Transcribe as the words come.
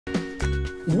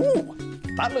Ooh,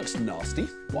 that looks nasty.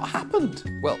 What happened?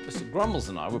 Well, Mr. Grumbles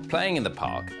and I were playing in the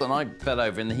park, and I fell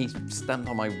over and he stamped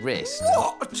on my wrist.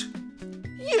 What?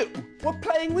 You were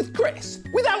playing with Chris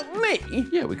without me?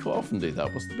 Yeah, we quite often do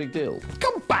that. What's the big deal?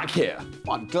 Come back here.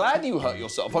 I'm glad you hurt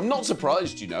yourself. I'm not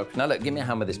surprised, you know. Now, look, give me a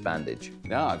hand with this bandage.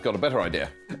 Now I've got a better idea.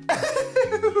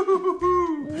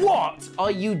 What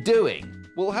are you doing?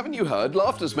 Well, haven't you heard?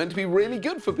 Laughter's meant to be really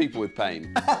good for people with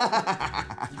pain.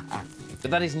 But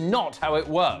that is not how it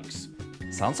works.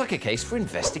 Sounds like a case for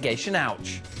investigation,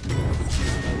 ouch.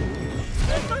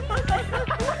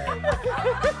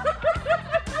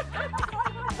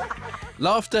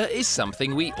 Laughter is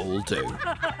something we all do.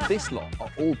 This lot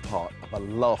are all part of a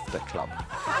laughter club.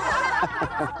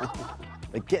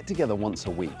 They get together once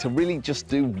a week to really just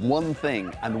do one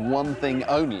thing and one thing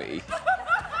only,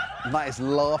 and that is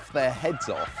laugh their heads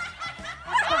off.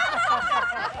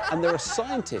 And there are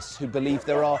scientists who believe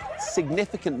there are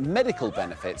significant medical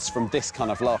benefits from this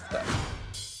kind of laughter.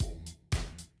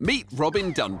 Meet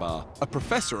Robin Dunbar, a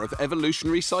professor of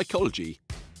evolutionary psychology.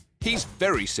 He's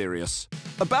very serious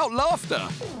about laughter.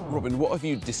 Robin, what have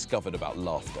you discovered about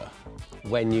laughter?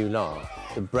 When you laugh,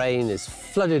 the brain is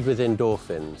flooded with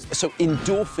endorphins. So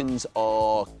endorphins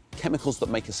are chemicals that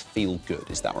make us feel good,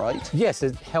 is that right? Yes,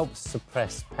 it helps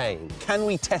suppress pain. Can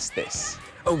we test this?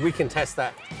 Oh, we can test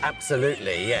that,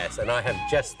 absolutely, yes, and I have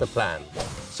just the plan.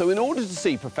 So in order to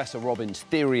see Professor Robin's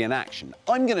theory in action,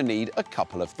 I'm going to need a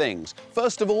couple of things.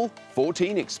 First of all,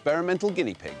 14 experimental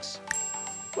guinea pigs.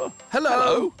 Well,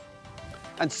 hello.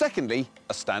 And secondly,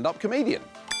 a stand-up comedian.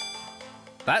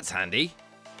 That's handy.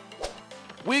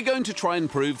 We're going to try and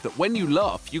prove that when you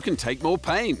laugh, you can take more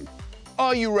pain.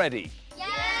 Are you ready? Yeah!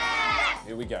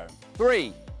 Here we go.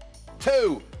 3,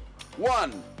 2,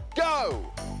 1,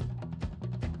 go!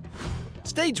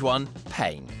 Stage 1,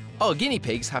 pain. Our guinea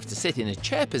pigs have to sit in a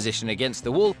chair position against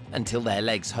the wall until their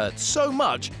legs hurt so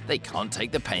much they can't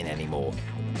take the pain anymore.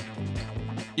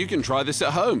 You can try this at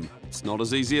home. It's not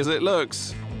as easy as it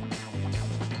looks.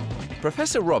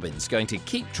 Professor Robin's going to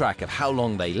keep track of how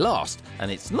long they last, and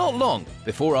it's not long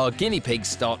before our guinea pigs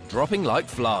start dropping like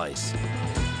flies.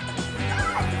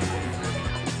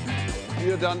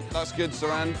 You're done. That's good,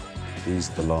 Saran. These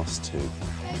are the last two.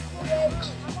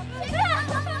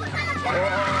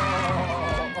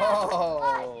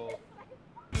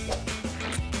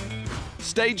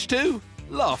 Stage 2,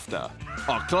 laughter.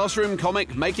 Our classroom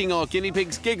comic making our guinea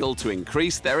pigs giggle to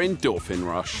increase their endorphin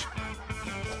rush.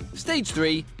 Stage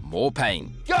 3, more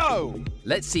pain. Go!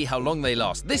 Let's see how long they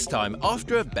last, this time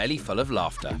after a belly full of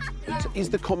laughter. So is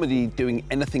the comedy doing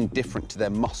anything different to their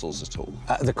muscles at all?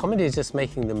 The comedy is just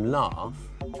making them laugh,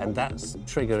 and that's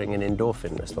triggering an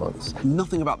endorphin response.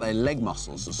 Nothing about their leg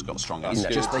muscles has got stronger. It's No.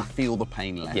 just they feel the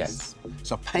pain less. Yes.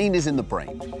 So pain is in the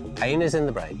brain. Pain is in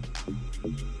the brain.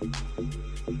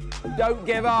 Don't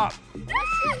give up.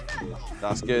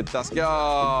 That's good. That's good.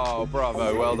 Oh,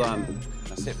 bravo. Well done.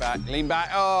 Now sit back. Lean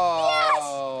back.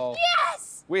 Oh.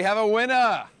 Yes! We have a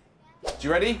winner.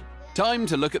 You ready? Time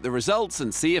to look at the results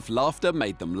and see if laughter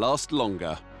made them last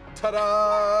longer.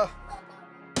 Ta-da!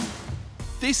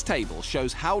 This table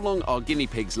shows how long our guinea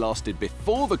pigs lasted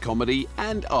before the comedy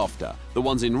and after. The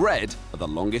ones in red are the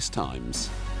longest times.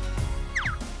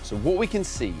 So what we can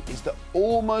see is that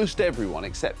almost everyone,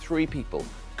 except 3 people,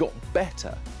 got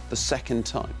better the second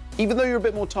time. Even though you're a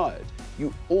bit more tired,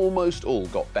 you almost all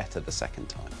got better the second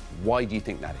time. Why do you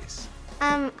think that is?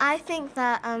 I think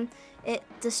that it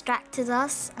distracted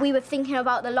us. We were thinking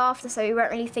about the laughter, so we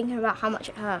weren't really thinking about how much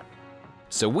it hurt.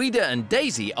 So Weeda and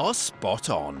Daisy are spot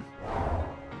on.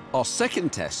 Our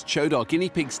second test showed our guinea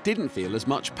pigs didn't feel as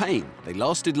much pain. They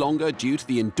lasted longer due to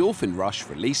the endorphin rush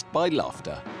released by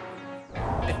laughter.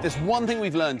 If there's one thing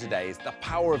we've learned today is the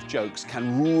power of jokes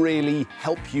can really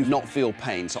help you not feel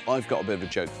pain. So I've got a bit of a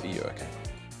joke for you, OK?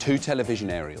 2 television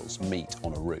aerials meet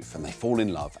on a roof and they fall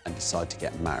in love and decide to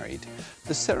get married.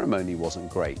 The ceremony wasn't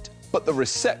great, but the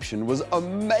reception was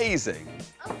amazing.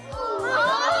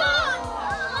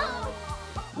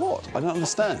 What? I don't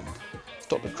understand. It's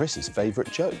Dr. Chris's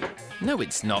favourite joke. No,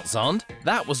 it's not, Xand.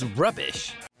 That was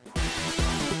rubbish.